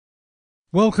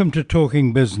Welcome to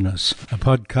Talking Business, a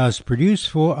podcast produced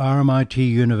for RMIT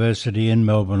University in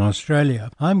Melbourne,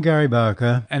 Australia. I'm Gary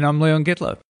Barker. And I'm Leon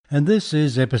Getler. And this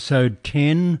is episode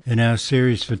 10 in our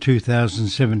series for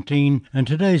 2017. And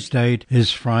today's date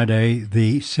is Friday,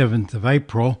 the 7th of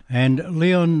April. And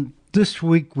Leon, this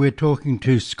week we're talking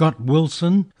to Scott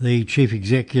Wilson, the Chief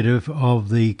Executive of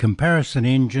the comparison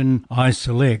engine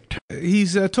iSelect.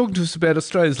 He's talking to us about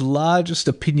Australia's largest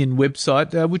opinion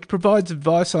website, which provides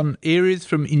advice on areas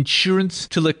from insurance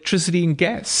to electricity and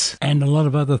gas. And a lot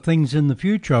of other things in the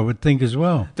future, I would think, as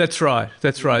well. That's right.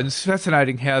 It's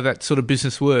fascinating how that sort of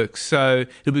business works. So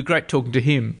it'll be great talking to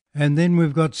him. And then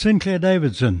we've got Sinclair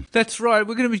Davidson. That's right.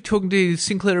 We're going to be talking to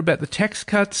Sinclair about the tax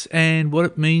cuts and what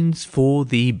it means for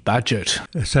the budget.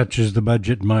 Such as the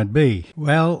budget might be.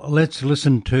 Well, let's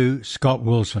listen to Scott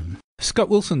Wilson. Scott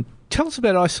Wilson, tell us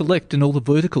about iSelect and all the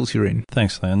verticals you're in.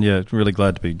 Thanks, Leon. Yeah, really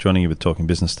glad to be joining you with Talking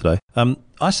Business today.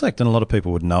 iSelect, and a lot of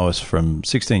people would know us from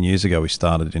 16 years ago, we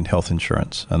started in health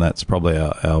insurance, and that's probably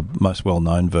our most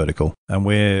well-known vertical. And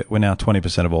we're now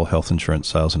 20% of all health insurance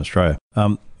sales in Australia.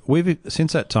 We've,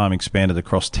 since that time, expanded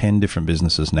across 10 different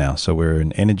businesses now. So we're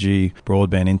in energy,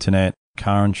 broadband internet,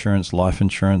 car insurance, life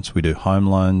insurance. We do home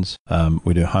loans.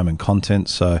 We do home and content.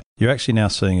 So you're actually now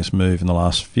seeing us move in the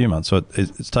last few months. So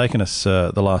it's taken us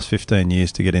the last 15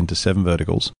 years to get into 7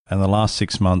 verticals. And the last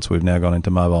 6 months, we've now gone into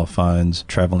mobile phones,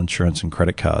 travel insurance, and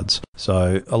credit cards.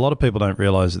 So a lot of people don't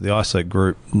realise that the iSelect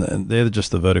group, they're just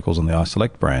the verticals on the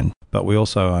iSelect brand. But we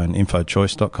also own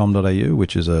infochoice.com.au,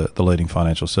 which is the leading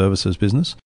financial services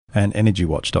business, and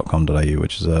energywatch.com.au,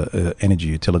 which is a energy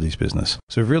utilities business.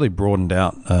 So we've really broadened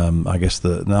out,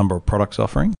 the number of products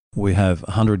offering. We have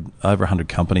over 100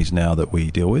 companies now that we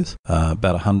deal with, over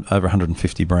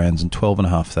 150 brands and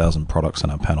 12,500 products on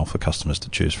our panel for customers to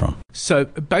choose from. So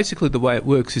basically the way it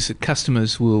works is that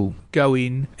customers will go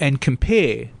in and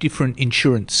compare different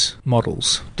insurance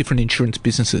models, different insurance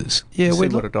businesses, see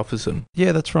what it offers them.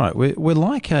 Yeah, that's right. We're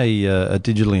like a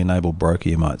digitally enabled broker,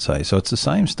 you might say. So it's the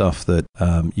same stuff that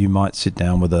you might sit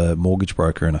down with a mortgage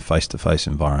broker in a face-to-face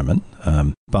environment.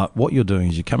 But what you're doing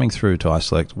is you're coming through to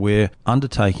iSelect. We're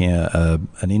undertaking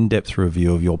an in-depth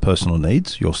review of your personal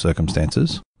needs, your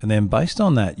circumstances, and then based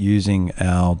on that, using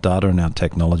our data and our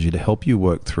technology to help you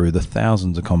work through the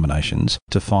thousands of combinations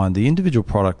to find the individual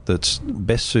product that's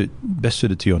best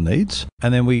suited to your needs.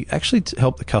 And then we actually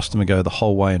help the customer go the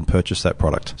whole way and purchase that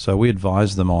product. So we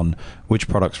advise them on which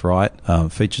product's right,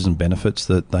 features and benefits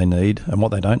that they need and what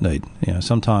they don't need. You know,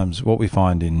 sometimes what we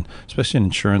find especially in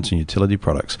insurance and utility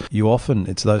products,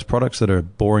 it's those products that are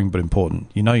boring but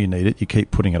important. You know you need it, you keep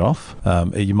putting it off.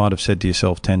 You might have said to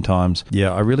yourself 10 times,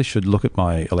 yeah, I really should look at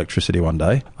my electricity one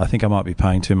day. I think I might be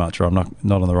paying too much, or I'm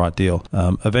not on the right deal.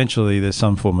 Eventually there's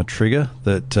some form of trigger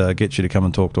that gets you to come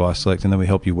and talk to iSelect, and then we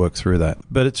help you work through that.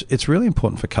 But it's really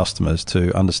important for customers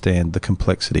to understand the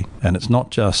complexity, and it's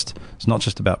not just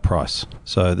about price.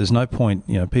 So there's no point,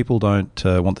 people don't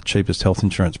want the cheapest health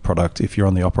insurance product if you're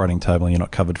on the operating table and you're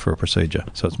not covered for a procedure.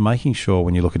 So it's making sure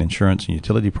when you look at insurance and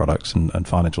utility products and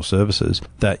financial services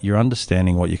that you're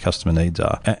understanding what your customer needs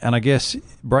are. And I guess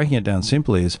breaking it down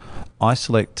simply is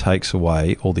iSelect takes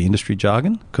away all the industry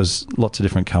jargon, because lots of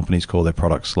different companies call their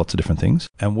products lots of different things,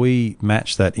 and we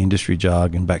match that industry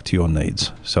jargon back to your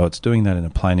needs. So it's doing that in a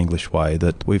plain English way.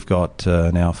 That we've got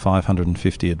now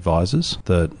 550 advisors.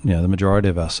 That the majority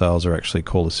of our sales are actually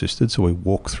call assisted, so we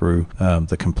walk through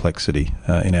the complexity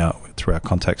through our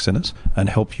contact centres and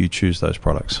help you choose those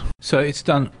products. So it's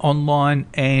done online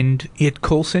and at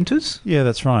call centres? Yeah,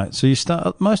 that's right. So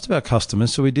most of our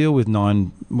customers, so we deal with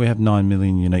we have 9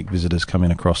 million unique visitors coming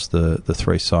across the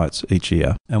 3 sites each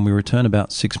year, and we return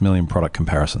about 6 million product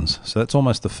comparisons. So that's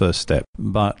almost the first step.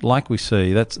 But like we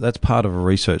see, that's part of a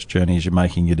research journey as you're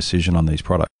making your decision on these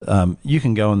products. You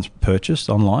can go and purchase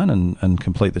online and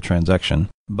complete the transaction.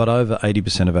 But over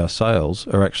 80% of our sales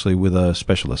are actually with a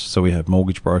specialist. So we have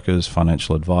mortgage brokers,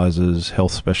 financial advisors,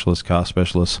 health specialists, car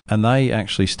specialists, and they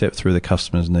actually step through the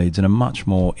customer's needs in a much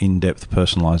more in-depth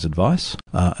personalised advice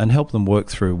and help them work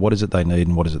through what is it they need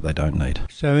and what is it they don't need.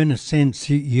 So in a sense,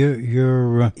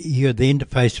 you're the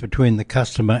interface between the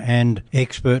customer and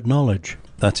expert knowledge.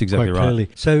 That's exactly right.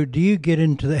 So do you get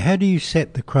into how do you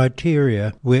set the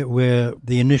criteria where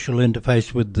the initial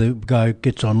interface with the guy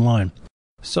gets online?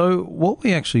 So what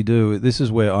we actually do, this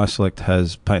is where iSelect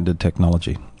has patented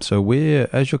technology. So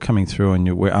as you're coming through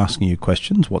and we're asking you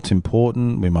questions, what's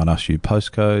important, we might ask you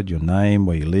postcode, your name,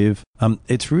 where you live.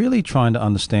 It's really trying to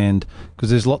understand, because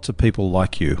there's lots of people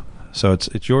like you. So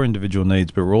it's your individual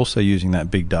needs, but we're also using that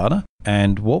big data.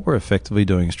 And what we're effectively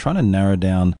doing is trying to narrow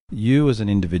down you as an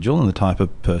individual and the type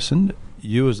of person,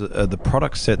 you as the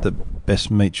product set that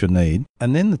best meets your need,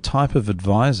 and then the type of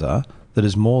advisor that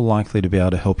is more likely to be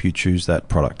able to help you choose that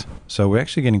product. So we're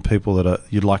actually getting people that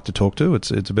you'd like to talk to.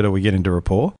 It's a bit of we get into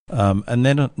rapport. And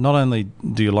then not only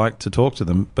do you like to talk to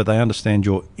them, but they understand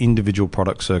your individual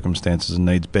product circumstances and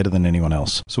needs better than anyone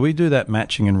else. So we do that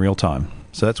matching in real time.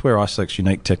 So that's where iSelect's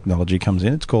unique technology comes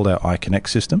in. It's called our iConnect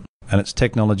system. And it's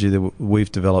technology that we've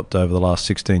developed over the last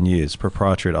 16 years,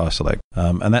 proprietary at iSelect.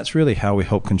 And that's really how we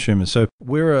help consumers. So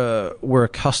we're a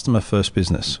customer-first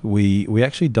business. We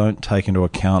actually don't take into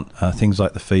account things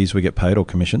like the fees we get paid or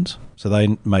commissions. So they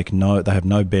have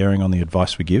no bearing on the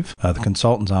advice we give. The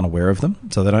consultants aren't aware of them,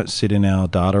 so they don't sit in our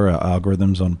data or our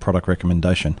algorithms on product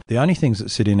recommendation. The only things that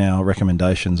sit in our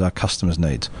recommendations are customers'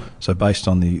 needs. So based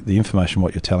on the information,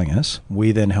 what you're telling us,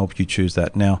 we then help you choose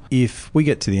that. Now, if we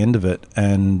get to the end of it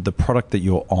and the product that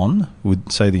you're on,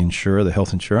 would say the insurer, the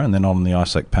health insurer, and then on the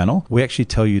iSelect panel, we actually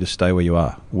tell you to stay where you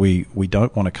are. We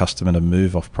don't want a customer to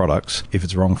move off products if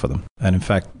it's wrong for them. And in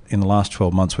fact, in the last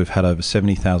 12 months, we've had over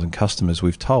 70,000 customers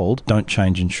we've told don't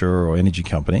change insurer or energy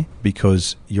company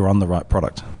because you're on the right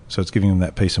product. So it's giving them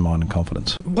that peace of mind and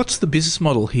confidence. What's the business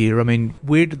model here? I mean,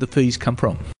 where did the fees come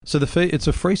from? So the fee, it's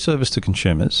a free service to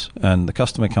consumers, and the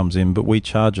customer comes in, but we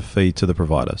charge a fee to the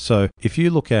provider. So if you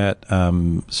look at,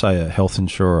 say, a health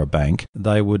insurer or a bank,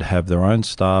 they would have their own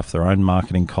staff, their own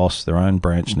marketing costs, their own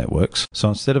branch networks. So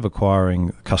instead of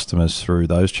acquiring customers through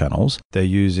those channels, they're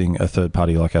using a third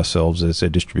party like ourselves as their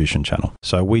distribution channel.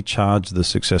 So we charge the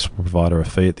successful provider a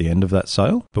fee at the end of that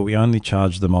sale, but we only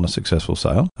charge them on a successful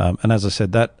sale. And as I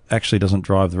said, that actually doesn't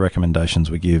drive the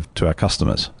recommendations we give to our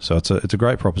customers. So it's a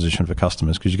great proposition for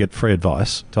customers because you get free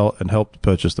advice and help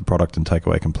purchase the product and take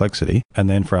away complexity. And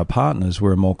then for our partners,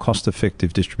 we're a more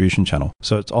cost-effective distribution channel.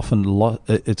 So it's often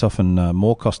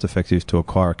more cost-effective to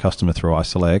acquire a customer through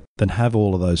iSelect than have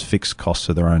all of those fixed costs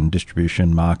of their own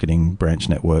distribution, marketing, branch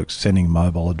networks, sending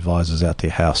mobile advisors out to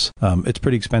your house. It's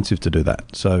pretty expensive to do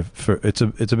that. So it's a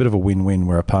bit of a win-win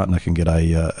where a partner can get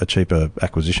a cheaper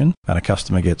acquisition and a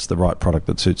customer gets the right product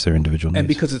that suits their individual needs. And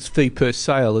because it's fee per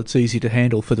sale, it's easy to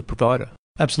handle for the provider.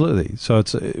 Absolutely. So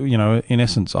it's, in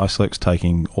essence, iSelect's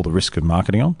taking all the risk of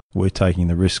marketing on. We're taking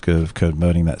the risk of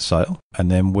converting that sale. And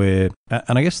then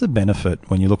and I guess the benefit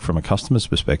when you look from a customer's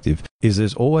perspective is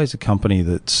there's always a company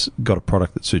that's got a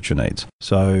product that suits your needs.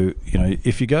 So,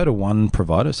 if you go to one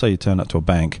provider, say you turn up to a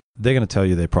bank, they're going to tell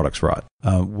you their product's right.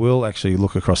 We'll actually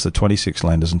look across the 26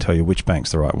 lenders and tell you which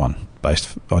bank's the right one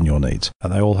based on your needs.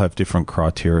 And they all have different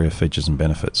criteria, features and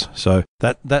benefits. So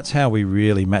that's how we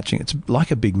really matching. It's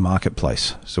like a big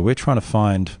marketplace. So we're trying to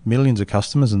find millions of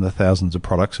customers and the thousands of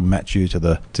products and match you to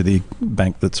the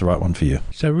bank that's the right one for you.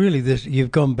 So really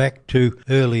you've gone back to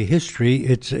early history.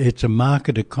 It's a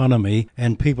market economy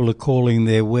and people are calling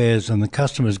their wares and the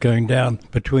customers going down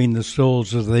between the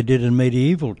stalls as they did in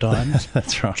medieval times.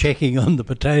 That's right. Checking on the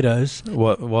potatoes.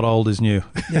 What old is new?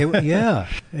 Yeah,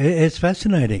 it's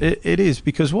fascinating. It is,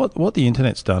 because what the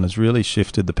internet's done is really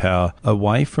shifted the power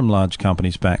away from large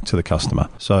companies back to the customer.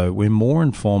 So we're more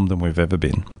informed than we've ever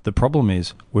been. The problem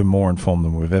is we're more informed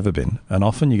than we've ever been. And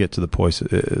often you get to the point,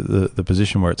 the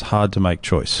position where it's hard to make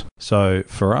choice. So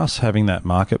for us, having that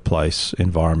marketplace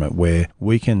environment where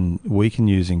we can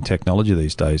using technology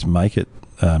these days, make it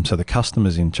so the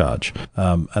customer's in charge.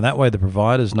 And that way the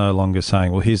provider's no longer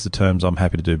saying, well, here's the terms I'm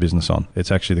happy to do business on.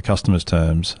 It's actually the customer's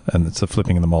terms, and it's the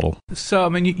flipping of the model. So, I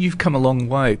mean, you've come a long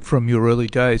way from your early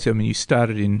days. I mean, you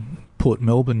started in Port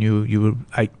Melbourne, you were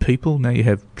 8 people. Now you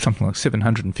have something like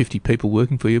 750 people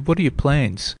working for you. What are your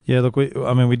plans? Yeah, look, we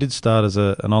did start as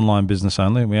an online business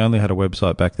only. We only had a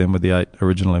website back then with the 8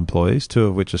 original employees, 2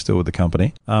 of which are still with the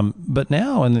company. But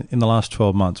now, in the last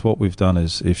 12 months, what we've done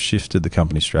is shifted the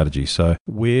company strategy. So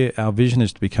our vision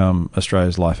is to become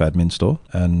Australia's life admin store,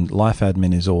 and life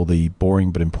admin is all the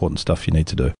boring but important stuff you need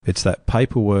to do. It's that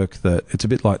paperwork that it's a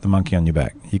bit like the monkey on your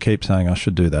back. You keep saying, I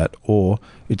should do that, or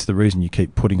it's the reason you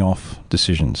keep putting off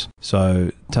decisions.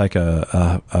 So take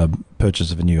a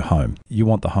purchase of a new home. You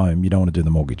want the home, you don't want to do the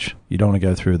mortgage. You don't want to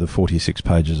go through the 46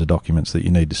 pages of documents that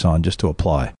you need to sign just to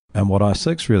apply. And what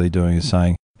iSelect's really doing is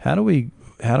saying, how do we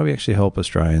actually help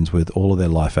Australians with all of their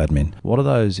life admin? What are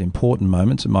those important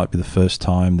moments? It might be the first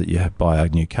time that you buy a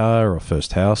new car or a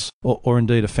first house, or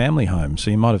indeed a family home.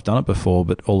 So you might have done it before,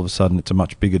 but all of a sudden it's a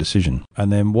much bigger decision.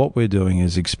 And then what we're doing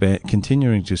is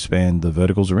continuing to expand the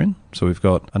verticals we're in. So we've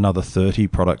got another 30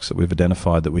 products that we've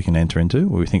identified that we can enter into,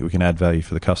 where we think we can add value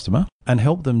for the customer and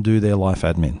help them do their life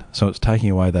admin. So it's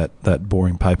taking away that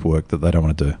boring paperwork that they don't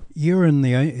want to do. You're in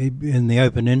the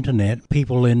open internet.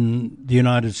 People in the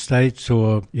United States or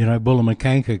or,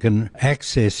 Bullamakanka can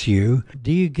access you.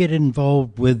 Do you get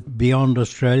involved with Beyond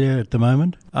Australia at the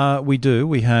moment? We do.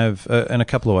 We have, in a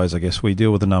couple of ways, I guess. We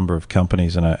deal with a number of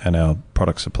companies and our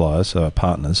product suppliers, our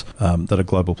partners, that are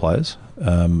global players.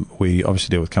 We obviously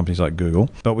deal with companies like Google,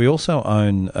 but we also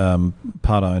own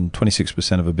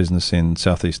 26% of a business in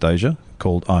Southeast Asia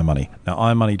called iMoney. Now,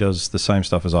 iMoney does the same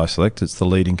stuff as iSelect. It's the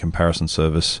leading comparison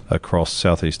service across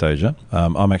Southeast Asia.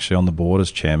 I'm actually on the board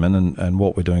as chairman, and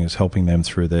what we're doing is helping them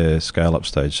through their scale-up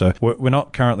stage. So we're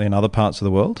not currently in other parts of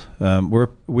the world.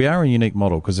 We are a unique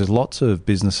model because there's lots of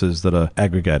businesses that are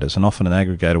aggregators, and often an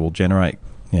aggregator will generate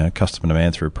customer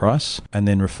demand through price, and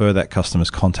then refer that customer's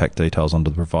contact details onto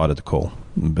the provider to call,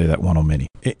 be that one or many.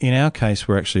 In our case,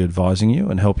 we're actually advising you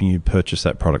and helping you purchase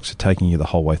that product, so taking you the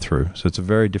whole way through. So it's a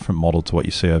very different model to what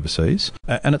you see overseas,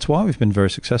 and it's why we've been very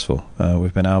successful.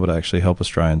 We've been able to actually help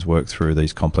Australians work through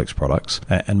these complex products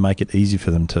and make it easy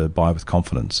for them to buy with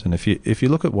confidence. And if you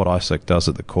look at what iSelect does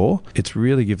at the core, it's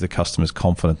really give the customers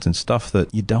confidence in stuff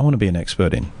that you don't want to be an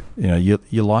expert in.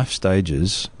 Your life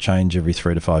stages change every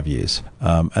 3 to 5 years,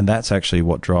 and that's actually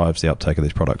what drives the uptake of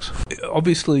these products.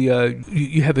 Obviously,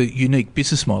 you have a unique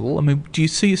business model. I mean, do you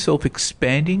see yourself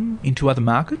expanding into other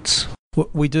markets?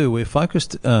 We do. We're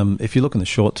focused, if you look in the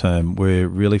short term, we're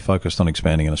really focused on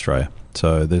expanding in Australia.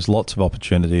 So there's lots of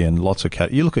opportunity and lots of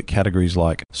you look at categories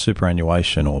like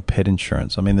superannuation or pet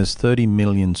insurance. I mean, there's 30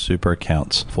 million super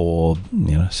accounts for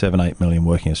 7-8 million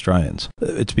working Australians.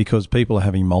 It's because people are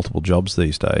having multiple jobs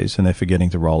these days and they're forgetting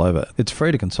to roll over. It's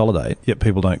free to consolidate, yet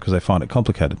people don't because they find it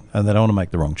complicated and they don't want to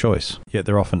make the wrong choice. Yet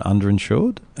they're often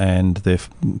underinsured and their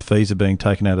fees are being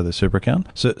taken out of their super account.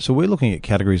 So we're looking at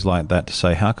categories like that to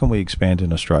say, how can we expand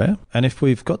in Australia? And if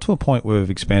we've got to a point where we've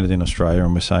expanded in Australia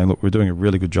and we're saying, look, we're doing a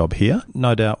really good job here,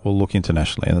 no doubt we'll look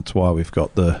internationally, and that's why we've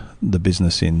got the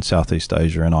business in Southeast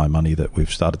Asia and iMoney that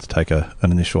we've started to take an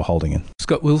initial holding in.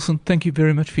 Scott Wilson, thank you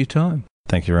very much for your time.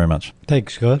 Thank you very much.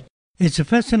 Thanks, Scott. It's a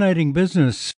fascinating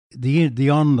business,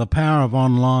 the power of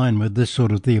online with this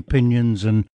sort of the opinions,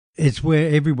 and it's where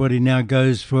everybody now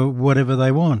goes for whatever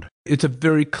they want. It's a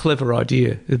very clever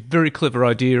idea,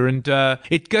 and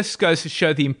it just goes to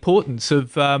show the importance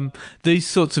of these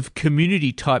sorts of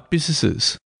community-type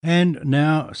businesses. And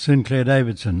now, Sinclair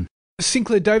Davidson.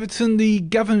 Sinclair Davidson, the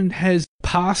government has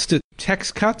passed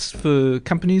tax cuts for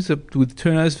companies with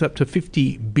turnovers of up to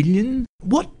 $50 billion.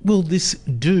 What will this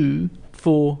do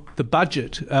for the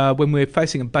budget when we're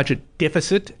facing a budget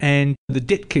deficit and the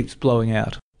debt keeps blowing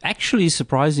out? Actually,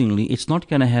 surprisingly, it's not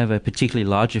going to have a particularly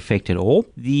large effect at all.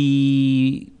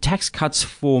 The tax cuts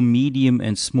for medium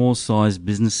and small-sized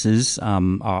businesses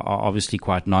are obviously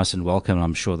quite nice and welcome.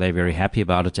 I'm sure they're very happy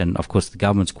about it. And, of course, the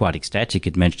government's quite ecstatic.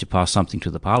 It managed to pass something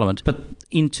to the Parliament. But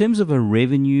in terms of a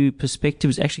revenue perspective,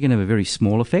 it's actually going to have a very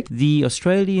small effect. The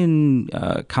Australian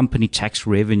company tax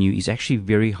revenue is actually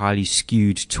very highly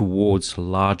skewed towards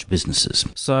large businesses.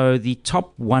 So the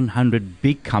top 100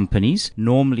 big companies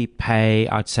normally pay,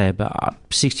 I'd say, about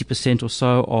 60% or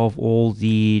so of all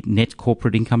the net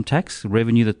corporate income tax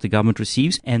revenue that the government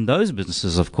receives. And those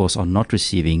businesses, of course, are not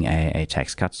receiving a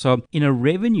tax cut. So in a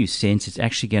revenue sense, it's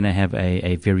actually going to have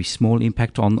a very small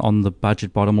impact on the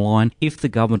budget bottom line. If the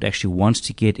government actually wants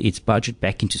to get its budget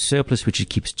back into surplus, which it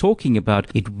keeps talking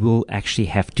about, it will actually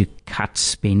have to cut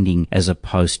spending as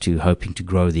opposed to hoping to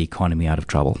grow the economy out of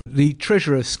trouble. The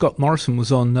Treasurer, Scott Morrison,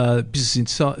 was on the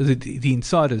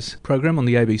Insiders program on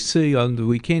the ABC on the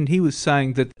weekend. He was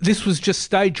saying that this was just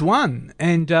stage one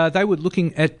and they were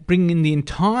looking at bringing in the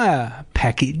entire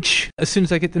package as soon as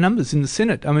they get the numbers in the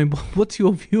Senate. I mean, what's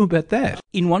your view about that?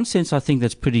 In one sense, I think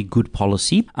that's pretty good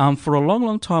policy. For a long,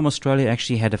 long time, Australia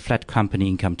actually had a flat company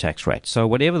income tax rate. So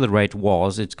whatever the rate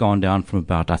was, it's gone down from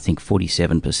about, I think,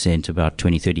 47% about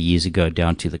 20, 30 years ago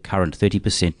down to the current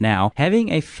 30% now. Having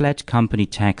a flat company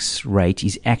tax rate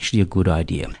is actually a good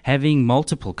idea. Having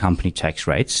multiple company tax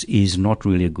rates is not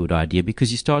really a good idea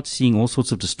because you start seeing all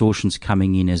sorts of distortions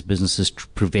coming in as businesses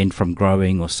prevent from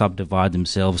growing or subdivide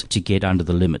themselves to get under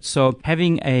the limit. So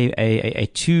having a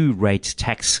two-rate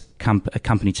tax a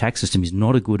company tax system is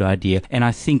not a good idea, and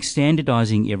I think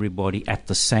standardizing everybody at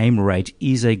the same rate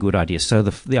is a good idea. So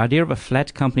the idea of a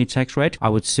flat company tax rate I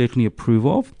would certainly approve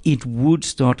of. It would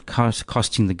start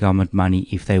costing the government money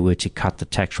if they were to cut the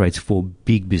tax rates for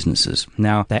big businesses.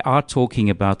 Now, they are talking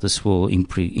about this will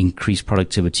increase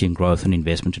productivity and growth and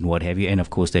investment and what have you, and of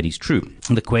course that is true.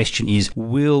 The question is,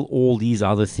 will all these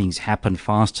other things happen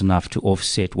fast enough to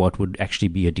offset what would actually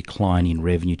be a decline in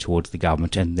revenue towards the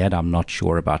government? And that I'm not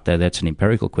sure about that. that's an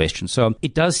empirical question. So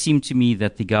it does seem to me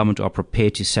that the government are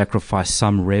prepared to sacrifice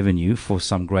some revenue for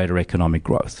some greater economic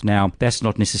growth. Now, that's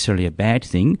not necessarily a bad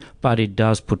thing, but it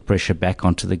does put pressure back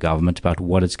onto the government about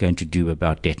what it's going to do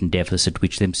about debt and deficit,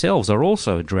 which themselves are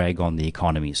also a drag on the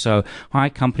economy. So high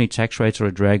company tax rates are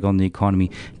a drag on the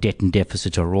economy. Debt and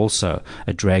deficit are also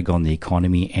a drag on the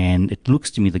economy. And it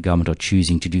looks to me the government are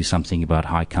choosing to do something about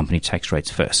high company tax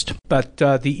rates first. But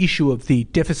the issue of the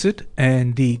deficit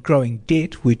and the growing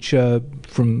debt, which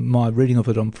from my reading of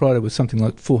it on Friday was something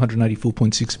like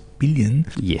 484.6 billion.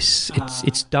 Yes,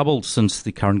 it's doubled since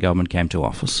the current government came to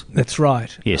office. That's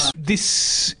right. Yes.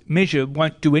 This measure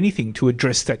won't do anything to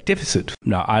address that deficit.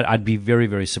 No, I'd be very,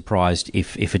 very surprised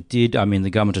if it did. I mean,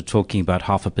 the government are talking about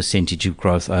 0.5% of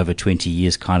growth over 20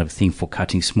 years kind of thing for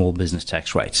cutting small business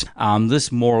tax rates.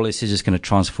 This more or less is just going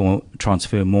to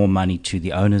transfer more money to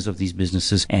the owners of these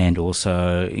businesses and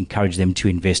also encourage them to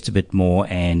invest a bit more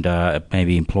and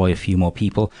maybe employ a few more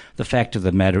people. The fact of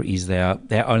the matter is they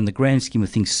are in the grand scheme of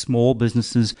things small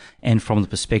businesses, and from the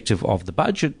perspective of the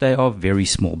budget, they are very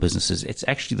small businesses. It's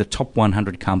actually the top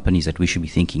 100 companies that we should be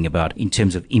thinking about in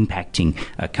terms of impacting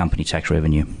company tax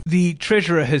revenue. The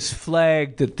Treasurer has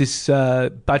flagged that this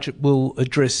budget will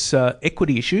address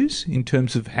equity issues in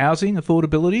terms of housing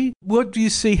affordability. What do you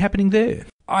see happening there?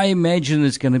 I imagine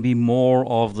there's going to be more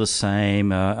of the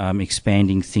same,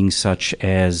 expanding things such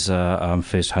as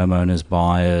first homeowners,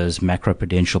 buyers,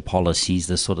 macroprudential policies,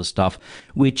 this sort of stuff,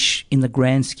 which in the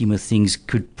grand scheme of things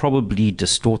could probably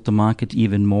distort the market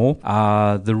even more.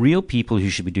 The real people who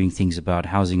should be doing things about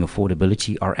housing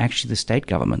affordability are actually the state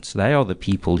governments. They are the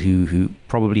people who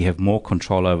probably have more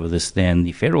control over this than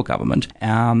the federal government.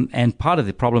 And part of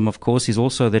the problem, of course, is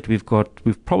also that we've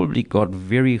probably got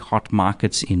very hot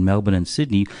markets in Melbourne and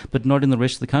Sydney, but not in the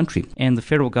rest of the country. And the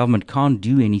federal government can't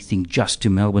do anything just to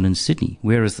Melbourne and Sydney,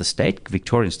 whereas the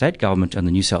Victorian state government and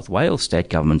the New South Wales state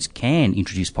governments can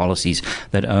introduce policies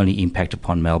that only impact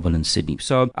upon Melbourne and Sydney.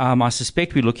 So I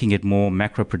suspect we're looking at more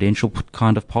macroprudential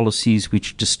kind of policies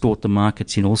which distort the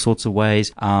markets in all sorts of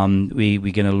ways. We're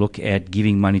going to look at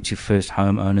giving money to first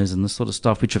homeowners and this sort of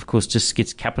stuff, which of course just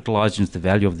gets capitalized into the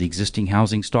value of the existing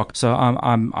housing stock. So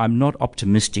I'm not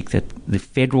optimistic that the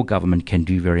federal government can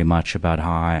do very much about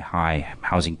high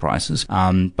housing prices.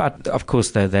 But of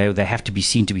course, they have to be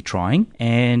seen to be trying.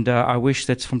 And I wish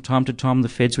that from time to time the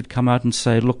feds would come out and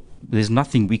say, look, there's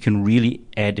nothing we can really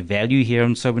add value here,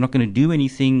 and so we're not going to do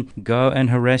anything. Go and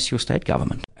harass your state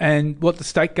government. And what the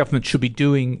state government should be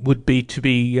doing would be to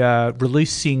be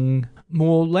releasing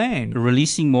more land.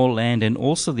 Releasing more land, and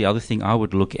also the other thing I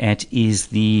would look at is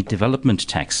the development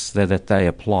tax that they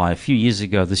apply. A few years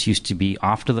ago, this used to be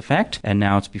after the fact, and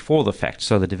now it's before the fact.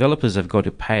 So the developers have got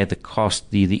to pay the cost,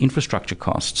 the infrastructure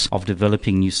costs of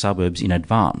developing new suburbs in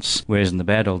advance, whereas in the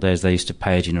bad old days, they used to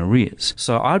pay it in arrears.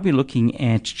 So I'd be looking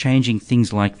at changing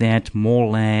things like that,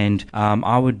 more land.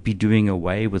 I would be doing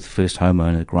away with first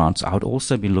homeowner grants. I would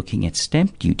also be looking at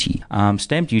stamp duty.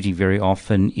 Stamp duty very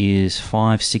often is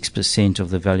 5-6%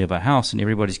 of the value of a house, and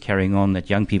everybody's carrying on that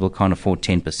young people can't afford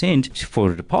 10%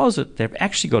 for a deposit. They've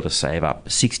actually got to save up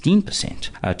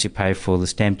 16% to pay for the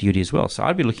stamp duty as well. So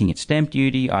I'd be looking at stamp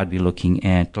duty, I'd be looking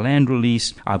at land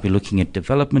release, I'd be looking at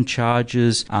development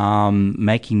charges,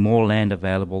 making more land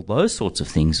available. Those sorts of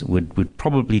things would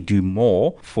probably do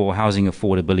more for housing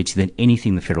affordability than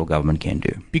anything the federal government can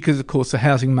do. Because, of course, the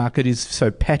housing market is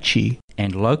so patchy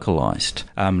and localized.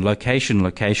 Location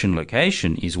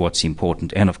is what's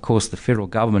important. And of course, the federal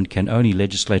government can only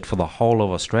legislate for the whole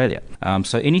of Australia.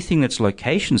 So anything that's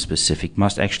location specific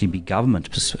must actually be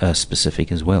government specific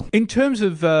as well. In terms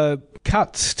of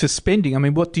cuts to spending, I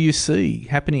mean, what do you see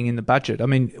happening in the budget? I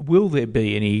mean, will there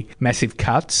be any massive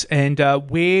cuts, and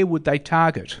where would they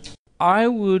target?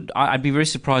 I'd be very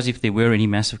surprised if there were any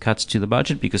massive cuts to the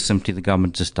budget, because simply the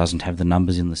government just doesn't have the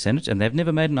numbers in the Senate, and they've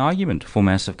never made an argument for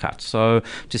massive cuts. So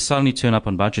to suddenly turn up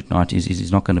on budget night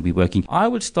is not going to be working. I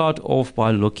would start off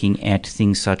by looking at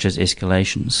things such as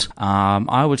escalations.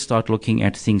 I would start looking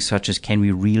at things such as, can we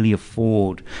really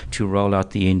afford to roll out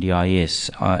the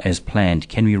NDIS as planned?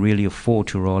 Can we really afford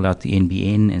to roll out the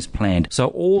NBN as planned? So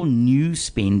all new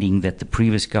spending that the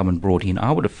previous government brought in,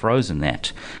 I would have frozen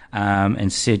that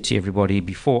and said to everybody,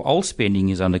 before old spending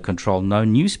is under control, no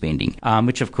new spending,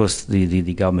 which of course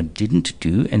the government didn't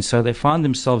do. And so they find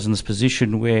themselves in this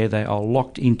position where they are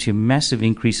locked into massive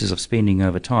increases of spending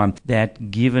over time that,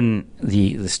 given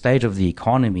the state of the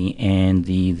economy and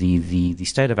the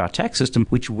state of our tax system,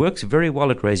 which works very well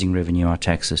at raising revenue, our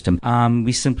tax system,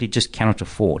 we simply just cannot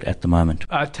afford at the moment.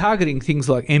 Targeting things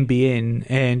like NBN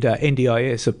and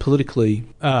NDIS are politically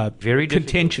very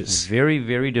contentious. Very,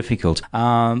 very difficult.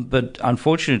 But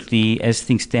unfortunately, as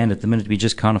things stand at the minute, we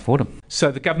just can't afford them.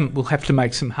 So the government will have to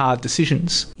make some hard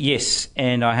decisions. Yes,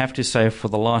 and I have to say for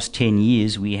the last 10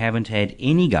 years, we haven't had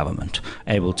any government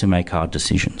able to make hard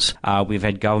decisions. We've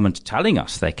had governments telling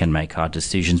us they can make hard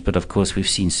decisions, but of course we've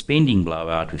seen spending blow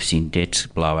out, we've seen debt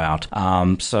blow out.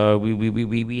 So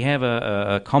we have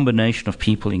a combination of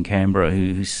people in Canberra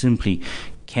who simply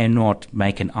cannot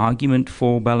make an argument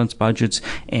for balanced budgets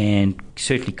and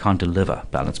certainly can't deliver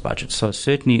balanced budgets. So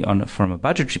certainly from a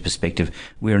budgetary perspective,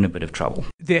 we're in a bit of trouble.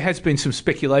 There has been some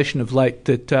speculation of late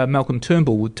that Malcolm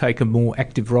Turnbull would take a more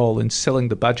active role in selling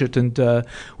the budget, and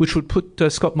which would put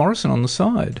Scott Morrison on the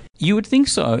side. You would think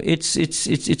so.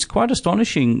 It's quite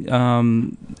astonishing.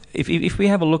 If we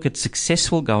have a look at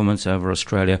successful governments over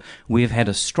Australia, we've had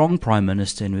a strong Prime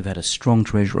Minister and we've had a strong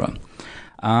Treasurer.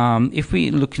 If we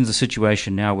look in the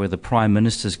situation now where the Prime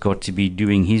Minister's got to be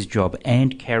doing his job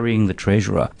and carrying the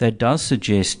Treasurer, that does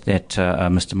suggest that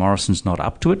Mr. Morrison's not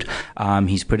up to it.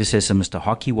 His predecessor, Mr.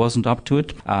 Hockey, wasn't up to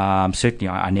it. Certainly,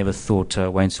 I never thought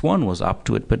Wayne Swan was up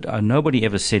to it, but nobody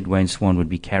ever said Wayne Swan would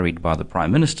be carried by the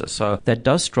Prime Minister. So that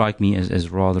does strike me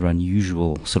as rather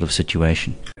unusual sort of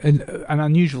situation. An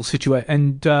unusual situation.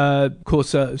 And, of course,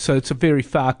 so it's a very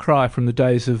far cry from the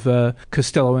days of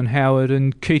Costello and Howard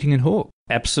and Keating and Hawke.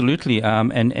 Absolutely.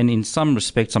 And in some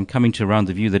respects, I'm coming to around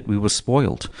the view that we were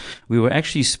spoiled. We were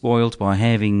actually spoiled by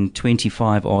having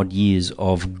 25 odd years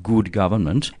of good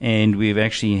government, and we've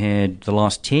actually had the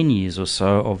last 10 years or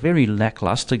so of very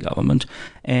lackluster government.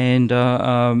 And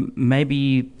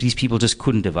maybe these people just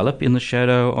couldn't develop in the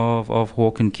shadow of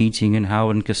Hawke and Keating and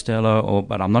Howard and Costello,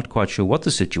 but I'm not quite sure what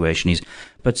the situation is.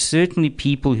 But certainly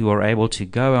people who are able to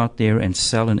go out there and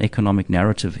sell an economic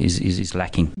narrative is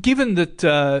lacking. Given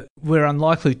that we're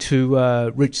unlikely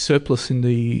to reach surplus in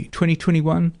the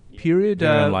 2021 period,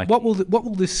 what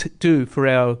will this do for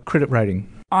our credit rating?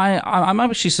 I'm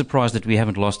actually surprised that we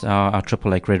haven't lost our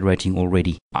AAA credit rating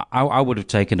already. I would have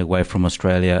taken it away from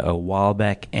Australia a while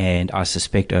back, and I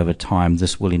suspect over time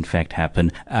this will in fact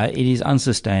happen. It is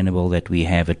unsustainable that we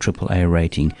have a AAA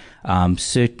rating,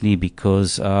 certainly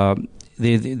because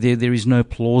there is no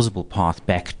plausible path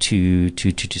back to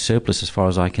surplus as far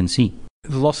as I can see.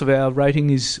 The loss of our rating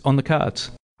is on the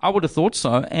cards. I would have thought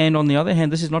so. And on the other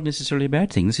hand, this is not necessarily a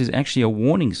bad thing. This is actually a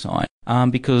warning sign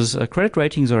because credit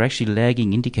ratings are actually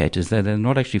lagging indicators. They're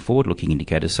not actually forward-looking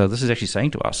indicators. So this is actually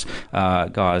saying to us,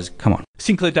 guys, come on.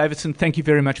 Sinclair Davidson, thank you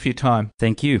very much for your time.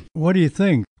 Thank you. What do you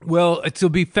think? Well, it'll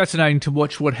be fascinating to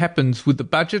watch what happens with the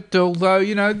budget, although,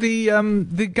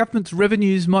 the government's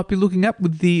revenues might be looking up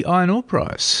with the iron ore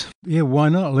price. Yeah, why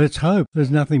not? Let's hope.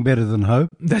 There's nothing better than hope.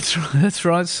 That's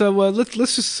right. So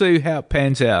let's just see how it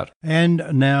pans out. And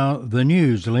now the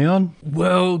news, Leon.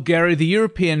 Well, Gary, the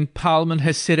European Parliament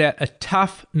has set out a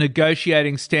tough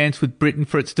negotiating stance with Britain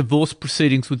for its divorce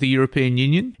proceedings with the European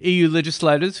Union. EU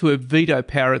legislators who have veto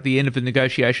power at the end of the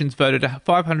negotiations voted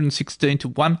 516 to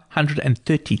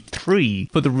 133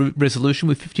 for the resolution,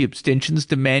 with 50 abstentions,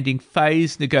 demanding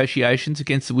phased negotiations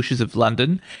against the wishes of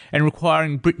London and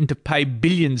requiring Britain to pay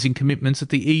billions in commitments that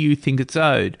the EU think it's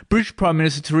owed. British Prime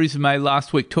Minister Theresa May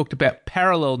last week talked about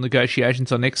parallel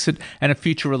negotiations on exit and a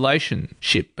future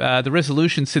relationship. The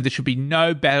resolution said there should be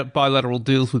no bilateral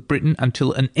deals with Britain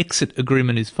until an exit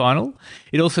agreement is final.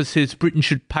 It also says Britain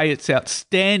should pay its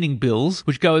outstanding bills,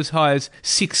 which go as high as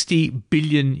 60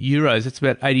 billion euros. That's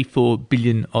about 84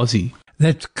 billion Aussie.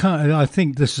 I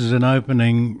think this is an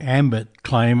opening ambit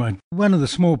claim. One of the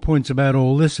small points about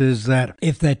all this is that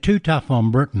if they're too tough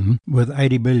on Britain with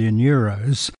 80 billion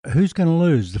euros, who's going to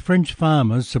lose? The French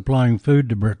farmers supplying food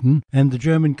to Britain and the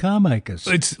German car makers.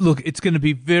 It's going to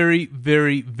be very,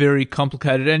 very, very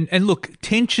complicated. And look,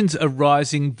 tensions are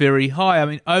rising very high. I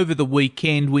mean, over the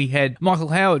weekend we had Michael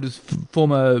Howard, as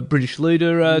former British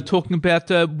leader, talking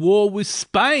about war with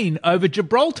Spain over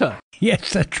Gibraltar.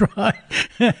 Yes, that's right.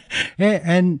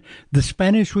 And the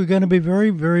Spanish were going to be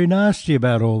very, very nasty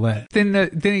about all that. Then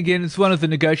again, as one of the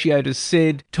negotiators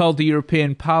told the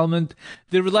European Parliament,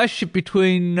 the relationship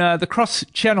between the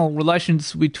cross-channel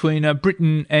relations between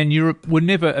Britain and Europe were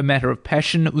never a matter of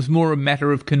passion. It was more a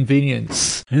matter of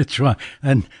convenience. That's right.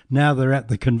 And now they're at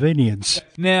the convenience.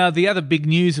 Now, the other big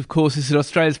news, of course, is that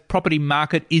Australia's property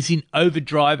market is in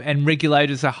overdrive and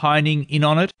regulators are honing in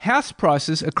on it. House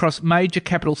prices across major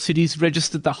capital cities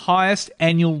registered the highest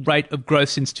annual rate of growth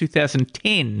since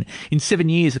 2010 in 7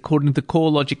 years, according to the the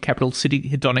CoreLogic Capital City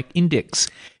Hedonic Index.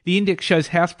 The index shows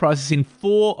house prices in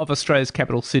 4 of Australia's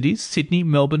capital cities, Sydney,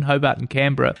 Melbourne, Hobart and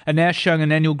Canberra, are now showing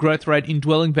an annual growth rate in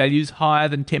dwelling values higher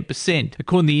than 10%.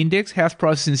 According to the index, house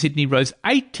prices in Sydney rose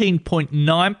 18.9%,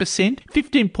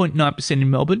 15.9% in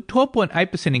Melbourne,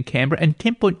 12.8% in Canberra and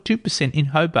 10.2% in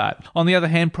Hobart. On the other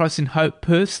hand, prices in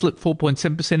Perth slipped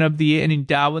 4.7% over the year, and in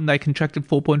Darwin they contracted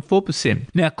 4.4%.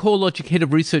 Now, CoreLogic Head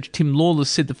of Research Tim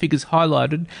Lawless said the figures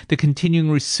highlighted the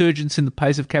continuing resurgence in the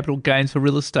pace of capital gains for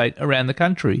real estate around the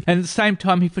country. And at the same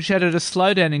time, he foreshadowed a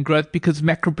slowdown in growth because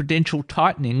macroprudential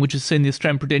tightening, which has seen the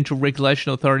Australian Prudential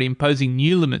Regulation Authority imposing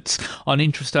new limits on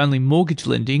interest-only mortgage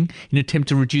lending in an attempt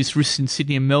to reduce risks in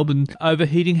Sydney and Melbourne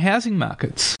overheating housing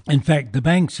markets. In fact, the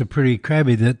banks are pretty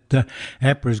crabby that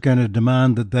APRA is going to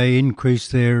demand that they increase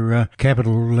their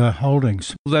capital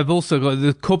holdings. They've also got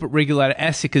the corporate regulator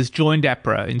ASIC has joined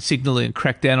APRA in signalling a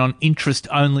crackdown on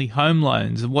interest-only home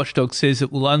loans. The watchdog says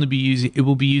it will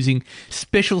be using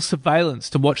special surveillance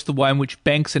to watch the way in which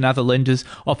banks and other lenders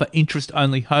offer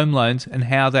interest-only home loans and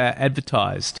how they are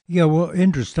advertised. Yeah, well,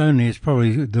 interest-only is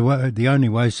probably the only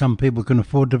way some people can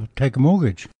afford to take a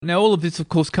mortgage. Now, all of this, of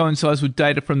course, coincides with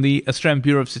data from the Australian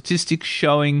Bureau of Statistics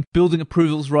showing building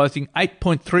approvals rising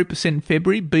 8.3% in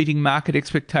February, beating market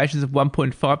expectations of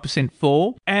 1.5%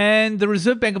 fall. And the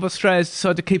Reserve Bank of Australia has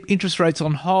decided to keep interest rates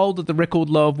on hold at the record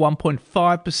low of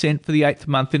 1.5% for the 8th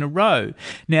month in a row.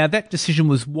 Now, that decision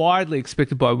was widely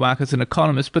expected by markets and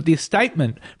economists, but the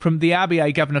statement from the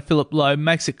RBA Governor Philip Lowe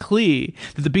makes it clear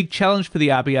that the big challenge for the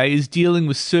RBA is dealing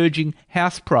with surging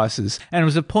house prices. And it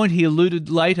was a point he alluded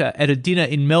later at a dinner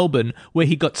in Melbourne where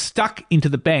he got stuck into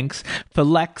the banks for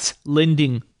lax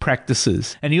lending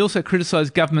practices. And he also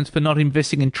criticised governments for not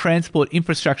investing in transport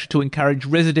infrastructure to encourage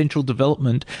residential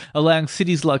development, allowing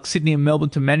cities like Sydney and Melbourne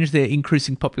to manage their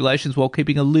increasing populations while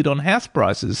keeping a lid on house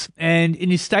prices. And in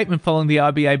his statement following the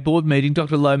RBA board meeting,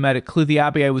 Dr. Lowe made it clear the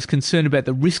RBA was concerned about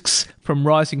the risks from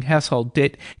rising household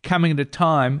debt coming at a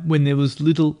time when there was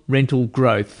little rental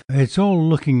growth. It's all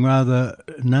looking rather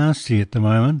nasty at the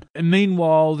moment. And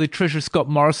meanwhile, the Treasurer Scott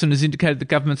Morrison has indicated the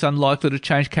government's unlikely to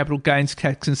change capital gains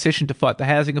tax concession to fight the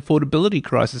housing affordability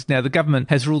crisis. Now, the government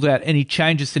has ruled out any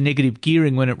changes to negative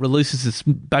gearing when it releases its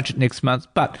budget next month,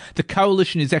 but the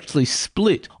coalition is actually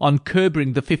split on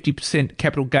curbing the 50%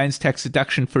 capital gains tax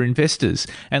deduction for investors,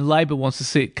 and Labor wants to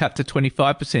see it cut to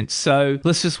 25%. So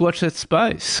let's just watch that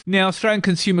space. Now, Australian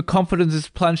consumer confidence has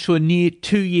plunged to a near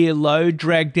 2-year low,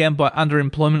 dragged down by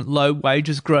underemployment, low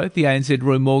wages growth. The ANZ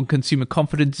Roy Morgan Consumer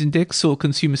Confidence Index saw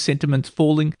consumer sentiments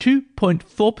falling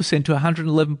 2.4% to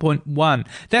 111.1.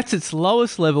 That's its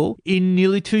lowest level in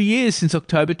nearly 2 years, since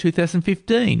October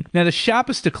 2015. Now, the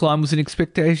sharpest decline was in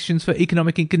expectations for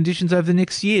economic conditions over the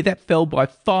next year. That fell by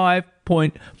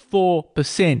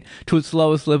 5.4% to its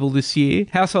lowest level this year.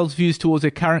 Households' views towards their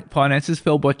current finances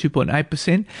fell by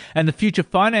 2.8%, and the Future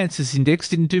Finances Index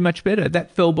didn't do much better.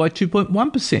 That fell by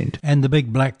 2.1%. And the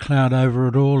big black cloud over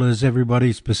it all is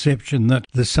everybody's perception that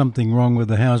there's something wrong with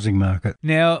the housing market.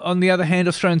 Now, on the other hand,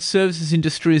 Australian services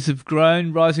industries have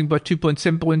grown, rising by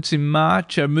 2.7 points in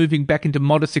March, are moving back into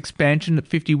modest expansion at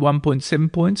 51.7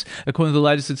 points, according to the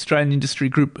latest Australian Industry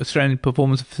Group Australian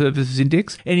Performance of Services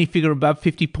Index. Any figure above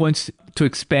 50 points to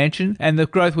expansion, and the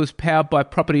growth was powered by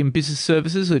property and business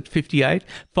services at 58,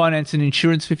 finance and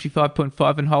insurance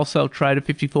 55.5, and wholesale trade at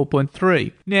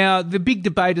 54.3. Now, the big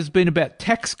debate has been about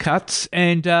tax cuts,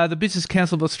 and the Business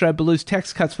Council of Australia believes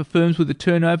tax cuts for firms with a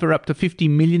turnover up to 50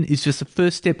 million is just the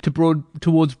first step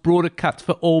towards broader cuts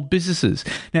for all businesses.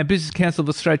 Now, Business Council of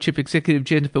Australia Chief Executive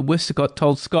Jennifer Westacott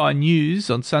told Sky News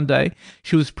on Sunday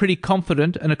she was pretty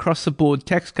confident an across-the-board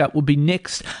tax cut would be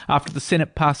next after the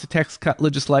Senate passed the tax cut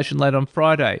legislation later on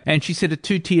Friday. And she said a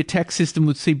 2-tier tax system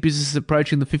would see businesses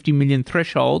approaching the 50 million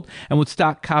threshold and would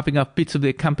start carving up bits of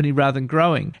their company rather than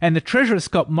growing. And the Treasurer,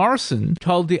 Scott Morrison,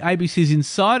 told the ABC's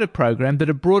Insider program that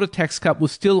a broader tax cut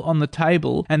was still on the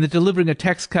table, and that delivering a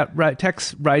tax rate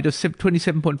of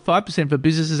 27.5% for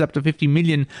businesses up to 50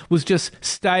 million was just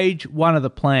stage one of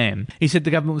the plan. He said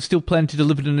the government was still planning to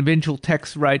deliver an eventual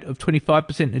tax rate of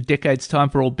 25% in a decade's time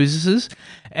for all businesses.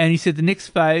 And he said the next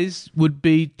phase would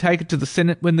be take it to the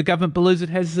Senate when the government believes it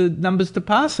has the numbers to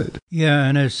pass it. Yeah,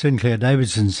 and as Sinclair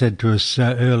Davidson said to us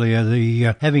earlier,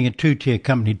 the having a 2-tier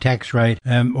company tax rate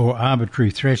or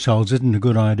arbitrary thresholds isn't a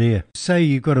good idea. Say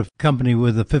you've got a company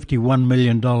with a $51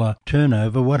 million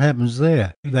turnover, what happens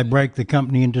there? They break the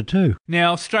company into two.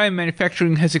 Now, Australian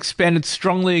manufacturing has expanded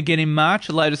strongly again in March.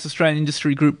 The latest Australian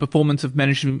Industry Group Performance of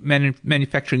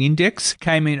Manufacturing Index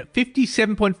came in at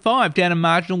 57.5, down a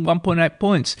marginal 1.8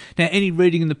 points. Now, any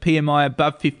reading in the PMI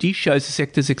above 50 shows the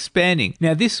sector's expanded expanding.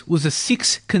 Now, this was a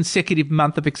 6th consecutive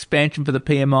month of expansion for the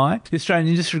PMI. The Australian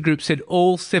Industry Group said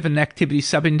all 7 activity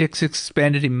sub-indexes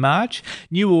expanded in March.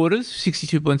 New orders,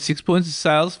 62.6 points,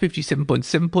 sales,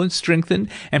 57.7 points, strengthened,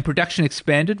 and production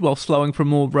expanded while slowing from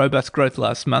more robust growth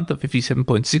last month of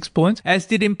 57.6 points, as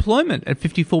did employment at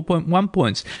 54.1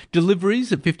 points.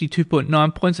 Deliveries at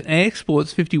 52.9 points and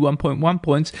exports 51.1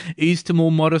 points eased to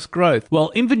more modest growth,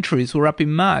 while inventories were up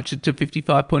in March to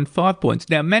 55.5 points.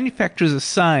 Now, manufacturers are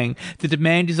saying the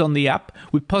demand is on the up,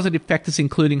 with positive factors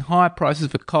including higher prices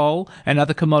for coal and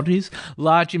other commodities,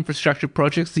 large infrastructure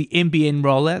projects, the NBN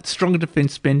rollout, stronger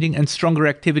defence spending, and stronger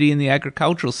activity in the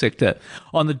agricultural sector.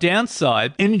 On the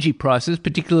downside, energy prices,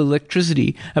 particularly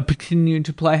electricity, are continuing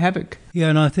to play havoc. Yeah,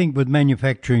 and I think with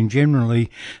manufacturing generally,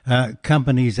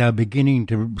 companies are beginning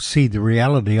to see the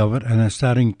reality of it and are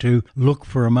starting to look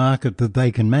for a market that they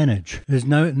can manage. There's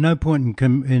no point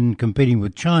in competing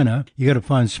with China. You got to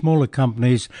find smaller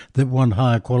companies that want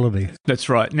higher quality. That's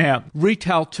right. Now,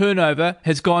 retail turnover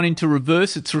has gone into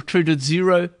reverse. It's retreated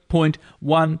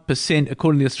 0.1%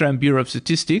 according to the Australian Bureau of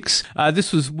Statistics.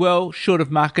 This was well short of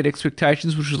market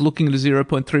expectations, which was looking at a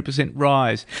 0.3%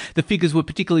 rise. The figures were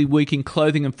particularly weak in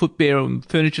clothing and footwear and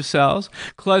furniture sales.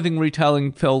 Clothing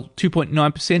retailing fell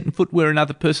 2.9% and footwear and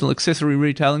other personal accessory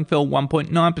retailing fell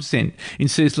 1.9% in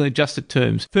seasonally adjusted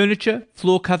terms. Furniture,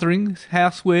 floor coverings,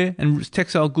 houseware and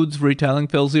textile goods retailing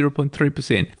fell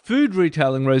 0.3%. Food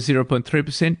retailing rose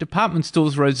 0.3%. Department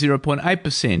stores rose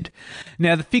 0.8%.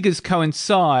 Now, the figures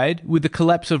coincide with the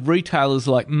collapse of retailers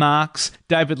like Marks,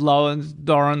 David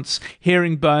Lawrence,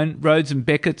 Herringbone, Rhodes and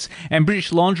Beckett's, and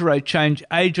British lingerie chain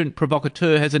Agent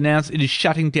Provocateur has announced it is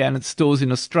shutting down its stores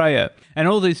in Australia. And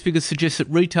all these figures suggest that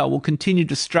retail will continue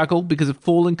to struggle because of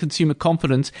falling consumer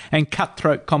confidence and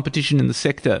cutthroat competition in the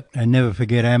sector. And never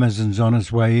forget, Amazon's on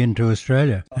its way into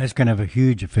Australia. That's going to have a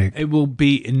huge effect. It will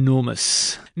be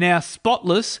enormous. Now,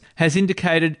 Spotless has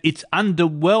indicated it's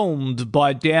underwhelmed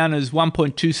by Downer's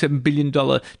 $1.27 billion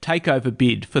takeover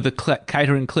bid for the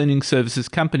catering cleaning services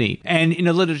company. And in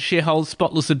a letter to shareholders,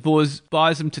 Spotless advised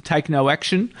them to take no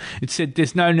action. It said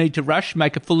there's no need to rush,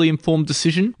 make a fully informed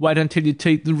decision. Wait until you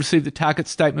receive the target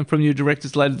statement from your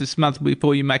directors later this month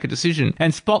before you make a decision.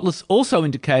 And Spotless also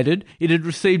indicated it had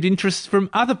received interest from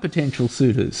other potential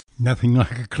suitors. Nothing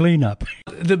like a clean-up.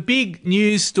 The big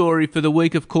news story for the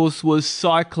week, of course, was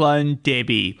Cyclone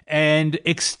Debbie, and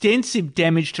extensive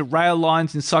damage to rail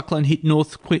lines in cyclone-hit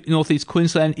northeast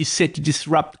Queensland is set to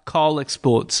disrupt coal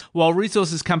exports. While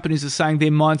resources companies are saying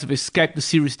their mines have escaped the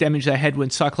serious damage they had when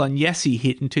Cyclone Yassi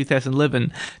hit in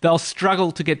 2011, they'll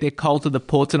struggle to get their coal to the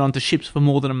ports and onto ships for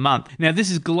more than a month. Now, this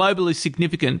is globally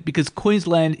significant because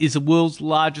Queensland is the world's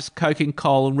largest coking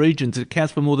coal region. It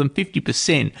accounts for more than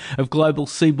 50% of global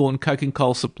seaborne coking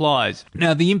coal supplies.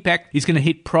 Now, the impact is going to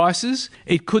hit prices.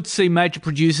 It could see major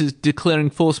producers declaring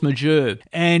force majeure.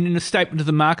 And in a statement to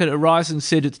the market, Horizon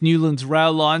said its Newlands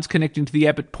rail lines connecting to the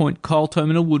Abbott Point coal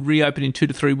terminal would reopen in 2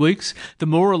 to 3 weeks, the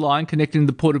Mora line connecting to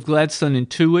the Port of Gladstone in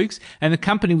 2 weeks, and the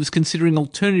company was considering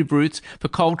alternative routes for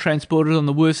coal transported on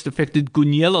the worst affected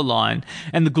Goonyella line.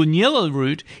 And the Goonyella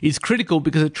route is critical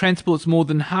because it transports more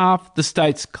than half the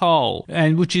state's coal,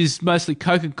 and which is mostly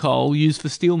coking coal used for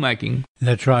steelmaking.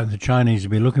 That's right. The Chinese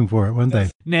will be looking for it, won't they?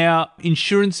 Now,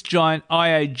 insurance giant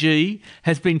IAG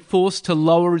has been forced to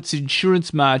lower its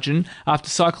insurance margin after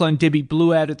Cyclone Debbie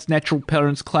blew out its natural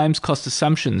perils claims cost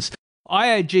assumptions.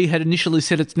 IAG had initially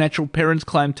set its natural perils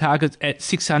claim targets at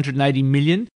 $680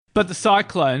 million. But the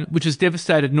cyclone, which has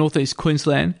devastated northeast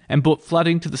Queensland and brought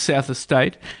flooding to the south of the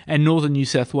state and northern New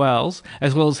South Wales,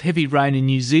 as well as heavy rain in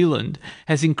New Zealand,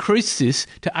 has increased this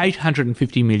to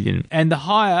 $850 million. And the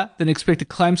higher than expected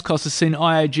claims costs has seen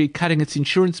IAG cutting its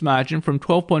insurance margin from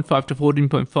 12.5 to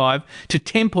 14.5 to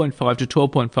 10.5 to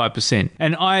 12.5%.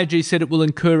 And IAG said it will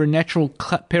incur a natural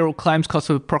peril claims cost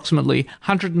of approximately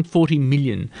 $140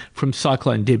 million from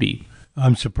Cyclone Debbie.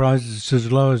 I'm surprised it's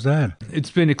as low as that.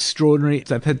 It's been extraordinary.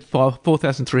 They've had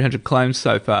 4,300 claims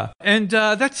so far. And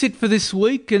that's it for this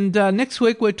week. And next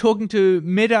week we're talking to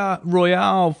Meda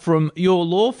Royale from your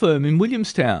law firm in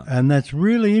Williamstown. And that's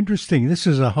really interesting. This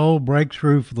is a whole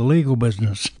breakthrough for the legal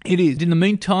business. It is. In the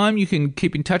meantime, you can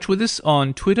keep in touch with us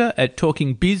on Twitter at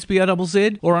TalkingBiz,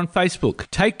 BRZZ, or on Facebook.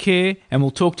 Take care, and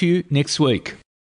we'll talk to you next week.